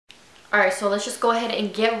Alright, so let's just go ahead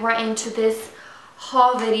and get right into this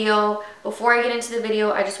haul video. Before I get into the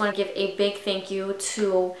video, I just want to give a big thank you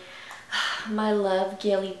to my love,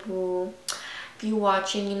 Gilly Boo. If you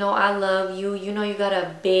watching, you know I love you. You know you got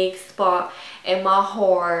a big spot in my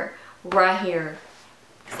heart right here.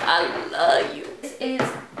 I love you. This is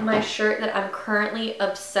my shirt that I'm currently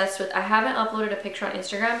obsessed with. I haven't uploaded a picture on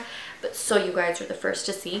Instagram, but so you guys are the first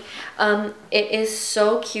to see. It is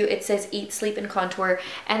so cute. It says eat, sleep, and contour,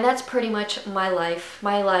 and that's pretty much my life.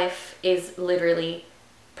 My life is literally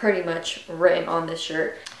pretty much written on this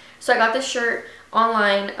shirt. So I got this shirt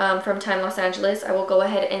online from Time Los Angeles. I will go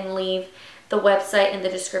ahead and leave the website in the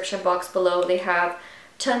description box below. They have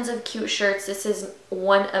tons of cute shirts. This is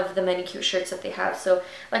one of the many cute shirts that they have. So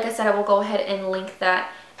like I said, I will go ahead and link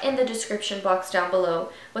that in the description box down below.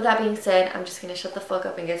 With that being said, I'm just gonna shut the fuck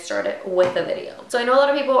up and get started with the video. So I know a lot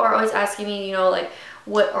of people are always asking me, you know, like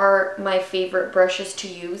what are my favorite brushes to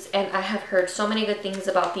use, and I have heard so many good things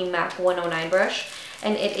about the MAC 109 brush,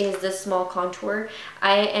 and it is the small contour.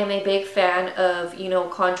 I am a big fan of, you know,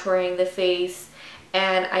 contouring the face,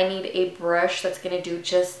 and I need a brush that's gonna do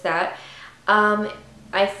just that.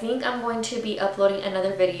 I think I'm going to be uploading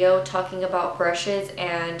another video talking about brushes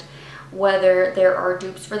and whether there are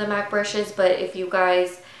dupes for the MAC brushes, but if you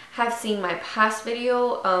guys have seen my past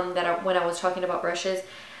video when I was talking about brushes,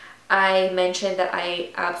 I mentioned that I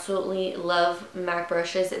absolutely love MAC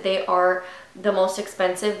brushes. They are the most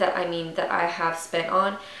expensive that I have spent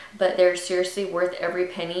on, but they're seriously worth every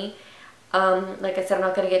penny. Like I said, I'm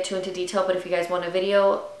not going to get too into detail, but if you guys want a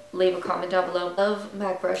video, leave a comment down below. Love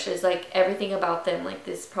MAC brushes, like everything about them. Like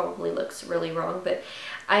this probably looks really wrong, but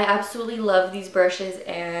I absolutely love these brushes.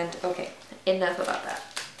 And okay, enough about that.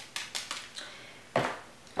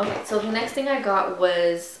 Okay, so the next thing I got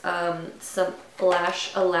was a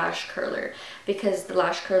lash curler, because the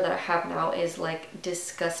lash curler that I have now is like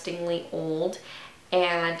disgustingly old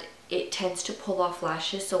and it tends to pull off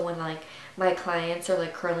lashes. So when like my clients are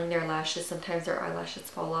like curling their lashes, sometimes their eyelashes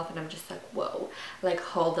fall off and I'm just like, whoa, like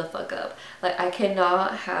hold the fuck up. Like I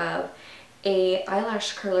cannot have a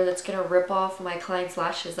eyelash curler that's gonna rip off my client's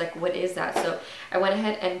lashes. Like what is that? So I went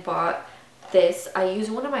ahead and bought this. I used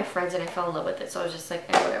one of my friends and I fell in love with it, so I was just like,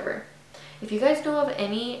 eh, whatever. If you guys know of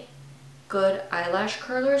any good eyelash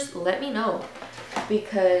curlers, let me know,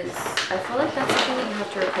 because I feel like that's something that you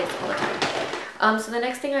have to replace all the time. So the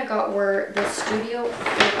next thing I got were the Studio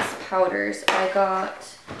Fix powders. I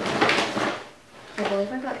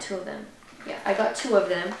believe I got 2 of them. Yeah, I got 2 of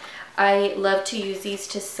them. I love to use these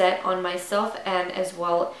to set on myself and as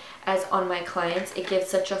well as on my clients. It gives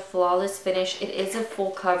such a flawless finish. It is a full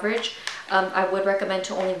coverage. I would recommend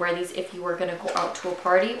to only wear these if you were going to go out to a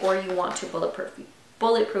party or you want to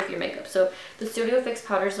bulletproof your makeup. So the Studio Fix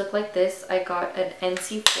powders look like this. I got an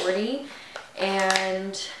NC40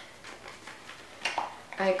 and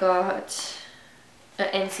I got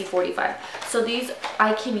an NC45. So these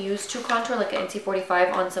I can use to contour like an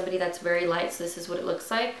NC45 on somebody that's very light. So this is what it looks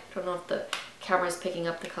like. I don't know if the camera is picking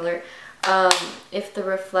up the color. If the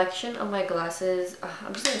reflection of my glasses,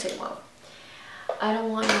 I'm just gonna take them off. I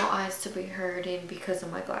don't want no eyes to be hurting because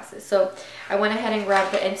of my glasses. So I went ahead and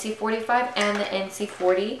grabbed the NC45 and the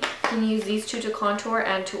NC40. You can use these 2 to contour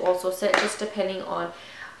and to also set, just depending on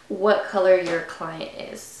what color your client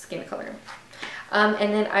is, skin color.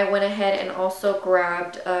 And then I went ahead and also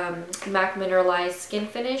grabbed MAC Mineralized Skin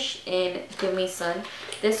Finish in Give Me Sun.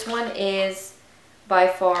 This one is by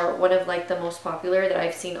far one of like the most popular that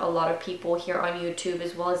I've seen a lot of people here on YouTube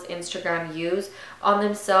as well as Instagram use on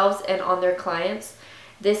themselves and on their clients.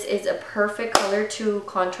 This is a perfect color to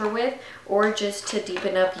contour with or just to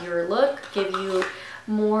deepen up your look, give you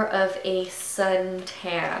more of a sun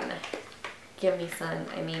tan. Give me sun.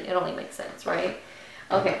 I mean, it only makes sense, right?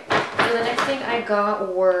 Okay, so the next thing I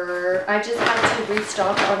got were, I just had to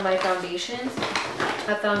restock on my foundations.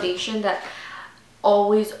 A foundation that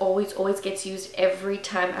always gets used every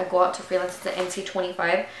time I go out to freelance. It's the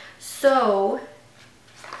NC25. So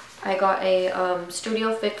I got a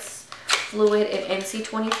Studio Fix Fluid in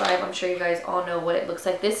NC25. I'm sure you guys all know what it looks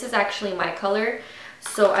like. This is actually my color,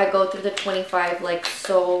 so I go through the 25 like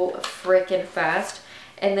so freaking fast.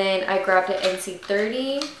 And then I grabbed an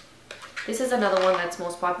NC30. This is another one that's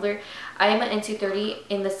most popular. I am an NC30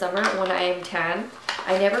 in the summer when I am tan.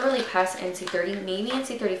 I never really pass NC30, maybe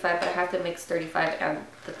NC35, but I have to mix 35 and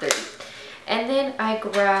the 30. And then I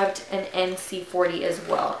grabbed an NC40 as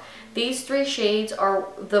well. These 3 shades are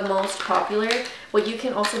the most popular. What you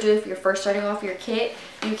can also do if you're first starting off your kit,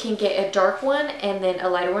 you can get a dark one and then a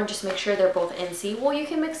lighter one. Just make sure they're both NC. Well, you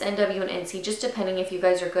can mix NW and NC, just depending if you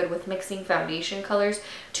guys are good with mixing foundation colors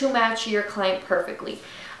to match your client perfectly.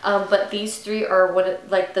 But these three are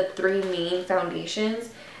like the three main foundations,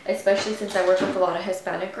 especially since I work with a lot of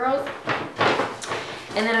Hispanic girls.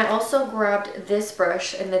 And then I also grabbed this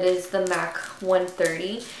brush, and that is the MAC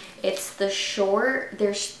 130. It's the short,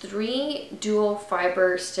 there's 3 dual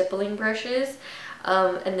fiber stippling brushes.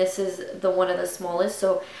 And this is the one of the smallest,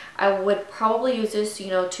 so I would probably use this, you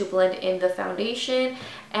know, to blend in the foundation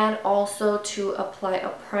and also to apply a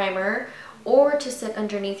primer or to set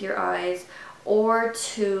underneath your eyes or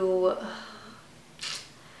to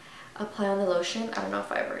apply on the lotion. I don't know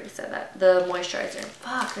if I've already said that. The moisturizer.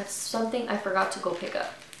 Fuck, that's something I forgot to go pick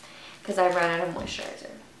up because I ran out of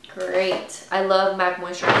moisturizer. Great. I love MAC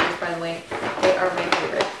moisturizers, by the way. They are my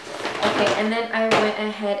favorite. Okay, and then I went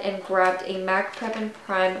ahead and grabbed a MAC Prep and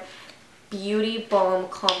Prime Beauty Balm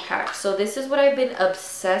Compact. So this is what I've been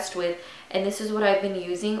obsessed with, and this is what I've been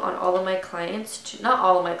using on all of my clients. Not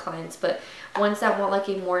all of my clients, but ones that want like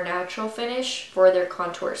a more natural finish for their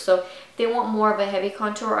contour. So if they want more of a heavy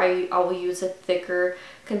contour, I will use a thicker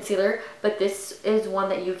concealer, but this is one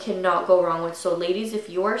that you cannot go wrong with. So ladies, if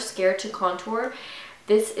you are scared to contour,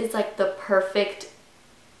 this is like the perfect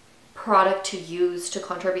product to use to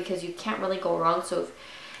contour because you can't really go wrong. So if,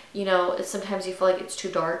 you know, sometimes you feel like it's too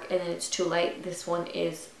dark and then it's too light, this one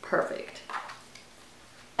is perfect.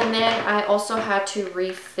 And then I also had to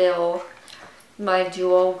refill my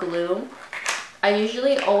duo glue. I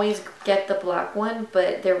usually always get the black one,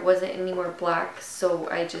 but there wasn't any more black, so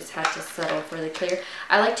I just had to settle for the clear.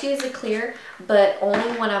 I like to use the clear, but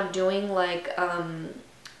only when I'm doing like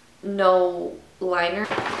no liner.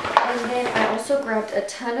 And then I also grabbed a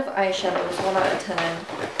ton of eyeshadows. Well, not a ton.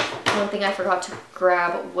 One thing I forgot to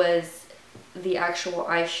grab was the actual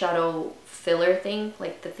eyeshadow filler thing,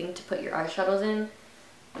 like the thing to put your eyeshadows in.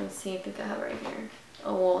 Let's see, I think I have it right here.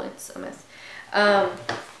 Oh, well, it's a mess.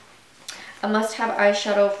 A must-have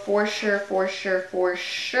eyeshadow for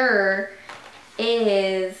sure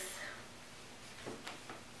is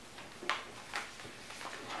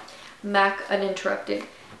MAC Uninterrupted.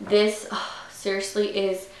 This seriously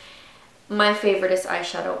is my favoriteest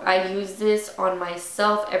eyeshadow. I use this on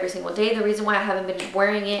myself every single day. The reason why I haven't been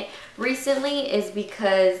wearing it recently is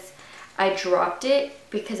because I dropped it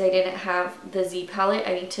because I didn't have the Z palette.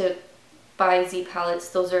 I need to buy Z palettes.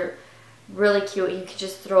 Those are really cute, and you can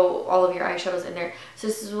just throw all of your eyeshadows in there. So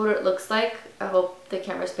this is what it looks like. I hope the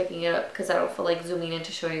camera's picking it up because I don't feel like zooming in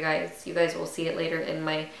to show you guys. You guys will see it later in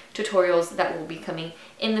my tutorials that will be coming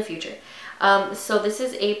in the future. So this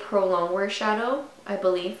is a Pro Longwear shadow, I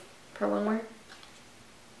believe. Pro Longwear?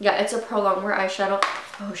 Yeah, it's a Pro Longwear eyeshadow.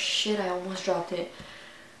 Oh shit, I almost dropped it.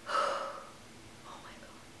 Oh my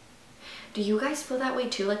god. Do you guys feel that way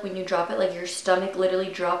too? Like when you drop it, like your stomach literally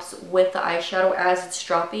drops with the eyeshadow as it's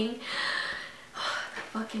dropping?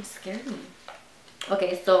 That fucking scared me.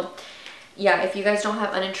 Okay, so yeah, if you guys don't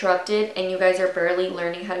have Uninterrupted and you guys are barely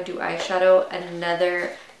learning how to do eyeshadow, another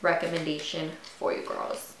recommendation for you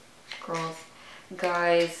girls.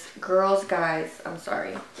 Guys, I'm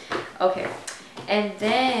sorry. Okay, and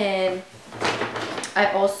then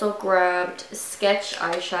I also grabbed Sketch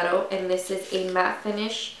eyeshadow, and this is a matte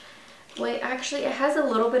finish. Wait, actually it has a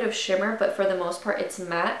little bit of shimmer, but for the most part it's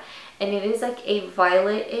matte, and it is like a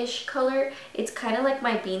violet-ish color. It's kind of like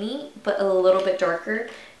my beanie, but a little bit darker.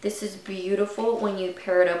 This is beautiful when you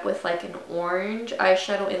pair it up with like an orange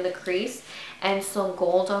eyeshadow in the crease and some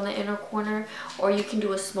gold on the inner corner, or you can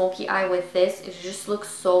do a smoky eye with this. It just looks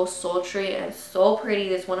so sultry and so pretty.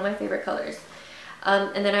 This is one of my favorite colors.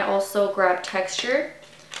 And then I also grabbed Texture,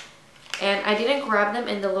 and I didn't grab them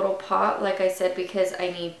in the little pot like I said because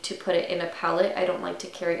I need to put it in a palette. I don't like to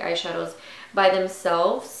carry eyeshadows by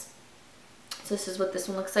themselves. So this is what this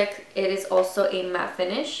one looks like. It is also a matte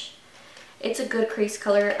finish. It's a good crease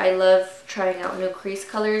color. I love trying out new crease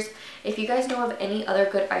colors. If you guys know of any other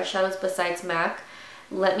good eyeshadows besides MAC,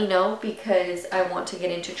 let me know because I want to get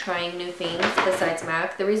into trying new things besides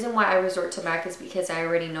MAC. The reason why I resort to MAC is because I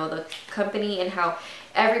already know the company and how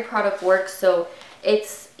every product works, so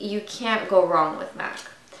you can't go wrong with MAC.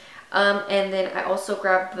 And then I also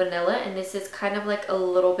grabbed Vanilla, and this is kind of like a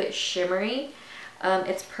little bit shimmery.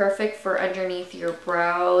 It's perfect for underneath your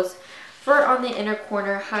brows, for on the inner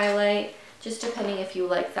corner highlight, just depending if you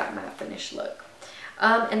like that matte finish look.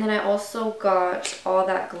 And then I also got All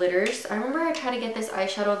That Glitters. I remember I tried to get this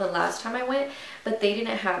eyeshadow the last time I went, but they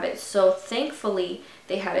didn't have it. So thankfully,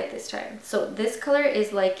 they had it this time. So this color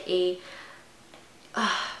is like a,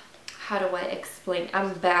 how do I explain?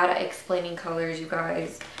 I'm bad at explaining colors, you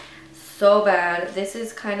guys. So bad. This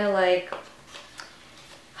is kind of like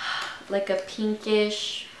a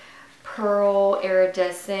pinkish, pearl,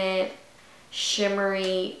 iridescent,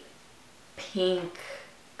 shimmery pink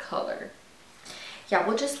color. yeah,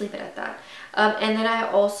 we'll just leave it at that. And then I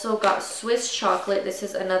also got Swiss chocolate. This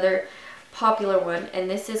is another popular one, and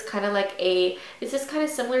this is kind of like this is kind of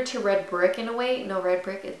similar to red brick in a way. No, red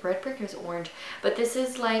brick is orange, but this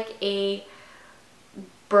is like a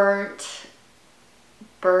burnt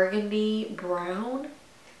burgundy brown.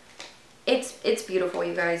 It's beautiful,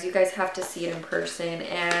 you guys. You guys have to see it in person,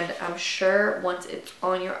 and I'm sure once it's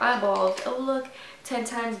on your eyeballs, it'll look 10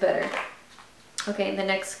 times better. Okay, the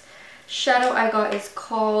next shadow I got is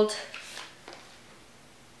called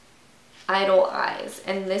Idle Eyes,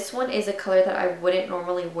 and this one is a color that I wouldn't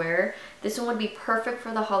normally wear. This one would be perfect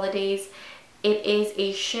for the holidays. It is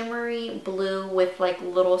a shimmery blue with like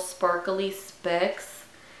little sparkly specks.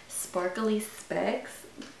 Sparkly specks?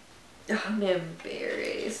 I'm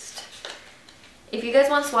embarrassed. If you guys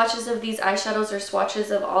want swatches of these eyeshadows or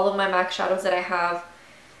swatches of all of my MAC shadows that I have,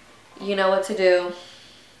 you know what to do.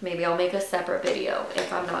 Maybe I'll make a separate video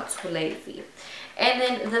if I'm not too lazy. And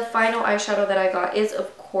then the final eyeshadow that I got is,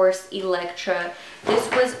 of course, Electra.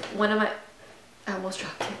 This was one of my... I almost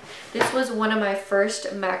dropped it. This was one of my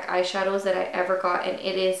first MAC eyeshadows that I ever got, and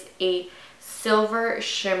it is a silver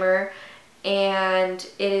shimmer, and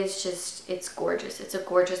it is just, it's gorgeous. It's a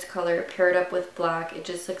gorgeous color paired up with black. It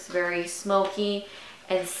just looks very smoky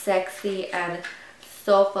and sexy and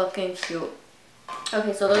so fucking cute.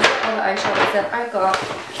 Okay, so those are all the eyeshadows that I got.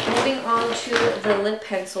 Moving on to the lip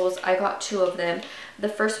pencils, I got 2 of them. The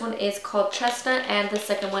first one is called Chestnut, and the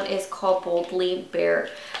second one is called Boldly Bare.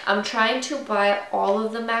 I'm trying to buy all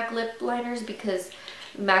of the MAC lip liners because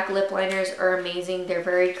MAC lip liners are amazing. They're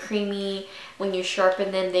very creamy. When you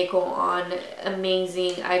sharpen them, they go on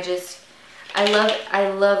amazing. I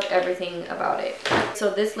love everything about it. So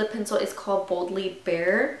this lip pencil is called Boldly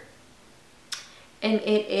Bare, and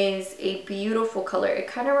it is a beautiful color. It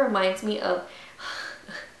kind of reminds me of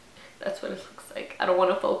that's what it looks like. I don't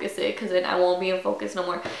want to focus it because then I won't be in focus no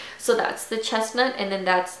more. So that's the Chestnut, and then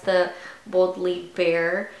that's the Boldly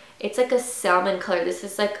Bare. It's like a salmon color. This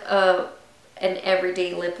is like an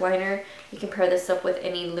everyday lip liner. You can pair this up with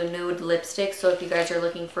any nude lipstick. So if you guys are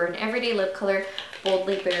looking for an everyday lip color,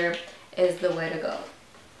 Boldly Bare is the way to go.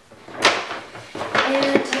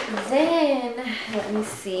 And then, let me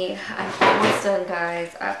see. I'm almost done,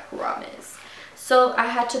 guys. I promise. So I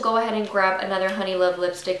had to go ahead and grab another Honey Love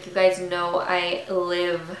lipstick. You guys know I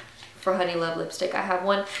live for Honey Love lipstick. I have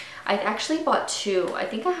one. I actually bought 2. I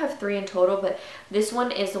think I have 3 in total, but this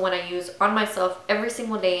one is the one I use on myself every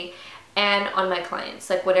single day and on my clients.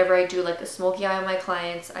 Like whenever I do like a smoky eye on my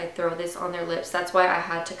clients, I throw this on their lips. That's why I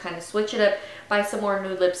had to kind of switch it up, buy some more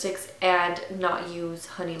nude lipsticks, and not use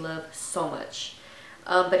Honey Love so much.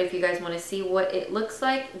 But if you guys want to see what it looks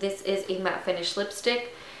like, this is a matte finish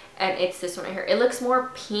lipstick, and it's this one right here. It looks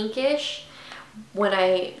more pinkish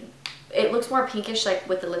it looks more pinkish like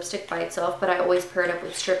with the lipstick by itself, but I always pair it up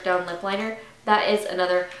with Stripped Down lip liner. That is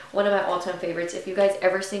another one of my all-time favorites. If you guys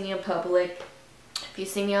ever see me in public, if you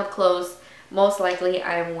see me up close, most likely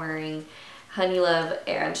I'm wearing Honey Love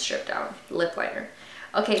and Stripped Down lip liner.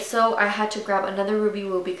 Okay, so I had to grab another Ruby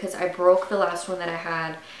Woo because I broke the last one that I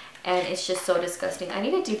had, and it's just so disgusting. I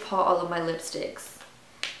need to depaw all of my lipsticks.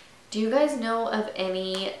 Do you guys know of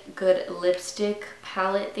any good lipstick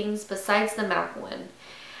palette things besides the MAC one?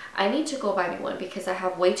 I need to go buy me one because I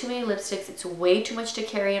have way too many lipsticks. It's way too much to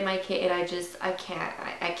carry in my kit, and I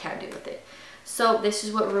can't deal with it. So this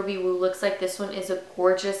is what Ruby Woo looks like. This one is a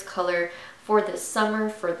gorgeous color for the summer,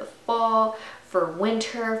 for the fall, for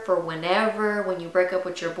winter, for whenever, when you break up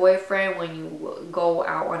with your boyfriend, when you go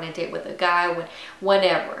out on a date with a guy,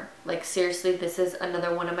 whenever. Like seriously, this is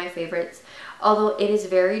another one of my favorites. Although it is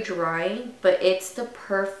very drying, but it's the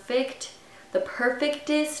perfectest,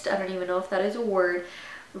 I don't even know if that is a word,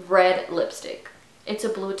 red lipstick. It's a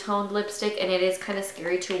blue toned lipstick, and it is kind of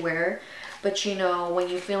scary to wear, but you know, when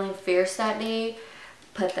you're feeling fierce that day,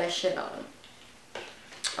 put that shit on.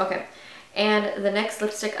 Okay, and the next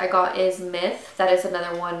lipstick I got is Myth. That is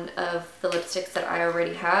another one of the lipsticks that I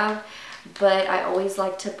already have, but I always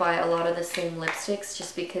like to buy a lot of the same lipsticks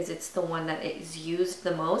just because it's the one that is used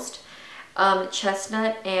the most.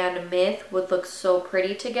 Chestnut and Myth would look so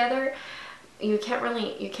pretty together. You can't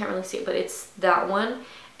really see it, but it's that one,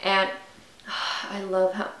 and I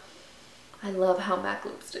love how MAC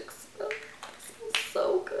lipsticks smell. It smells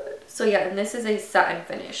so good. So yeah, and this is a satin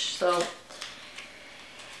finish. So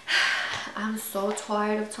I'm so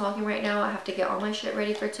tired of talking right now. I have to get all my shit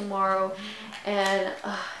ready for tomorrow, and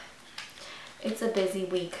it's a busy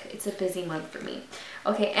week. It's a busy month for me.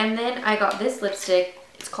 Okay, and then I got this lipstick.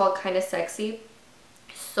 It's called Kinda Sexy.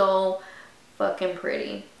 So fucking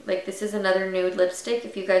pretty. Like, this is another nude lipstick.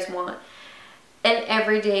 If you guys want an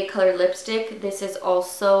everyday color lipstick, this is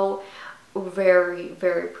also very,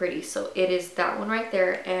 very pretty. So it is that one right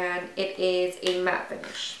there, and it is a matte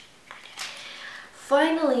finish.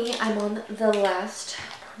 Finally, I'm on the last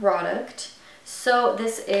product. So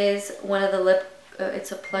this is one of the lip,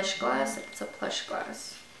 it's a plush glass. It's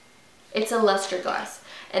a luster glass.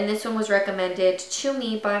 And this one was recommended to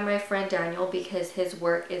me by my friend Daniel because his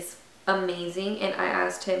work is amazing. And I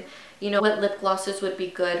asked him, you know, what lip glosses would be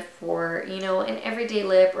good for, you know, an everyday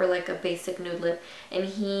lip or like a basic nude lip. And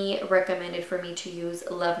he recommended for me to use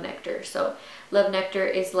Love Nectar. So Love Nectar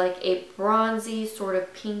is like a bronzy, sort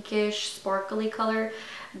of pinkish, sparkly color.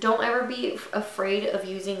 Don't ever be afraid of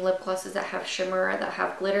using lip glosses that have shimmer or that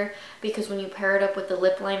have glitter, because when you pair it up with the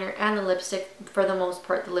lip liner and the lipstick, for the most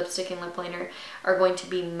part, the lipstick and lip liner are going to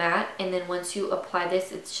be matte. And then once you apply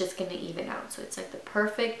this, it's just going to even out. So it's like the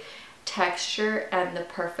perfect texture and the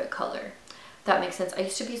perfect color. That makes sense. I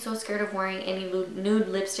used to be so scared of wearing any nude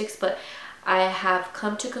lipsticks, but I have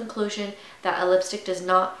come to conclusion that a lipstick does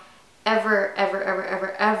not ever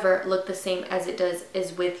look the same as it does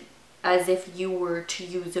as if you were to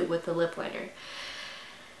use it with a lip liner.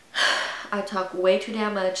 I talk way too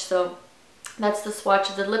damn much, so that's the swatch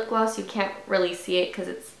of the lip gloss. You can't really see it because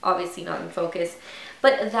it's obviously not in focus,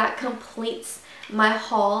 but that completes my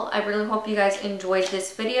haul. I really hope you guys enjoyed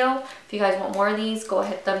this video. If you guys want more of these, go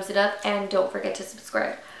ahead, thumbs it up, and don't forget to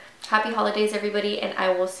subscribe. Happy holidays, everybody, and I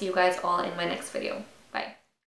will see you guys all in my next video.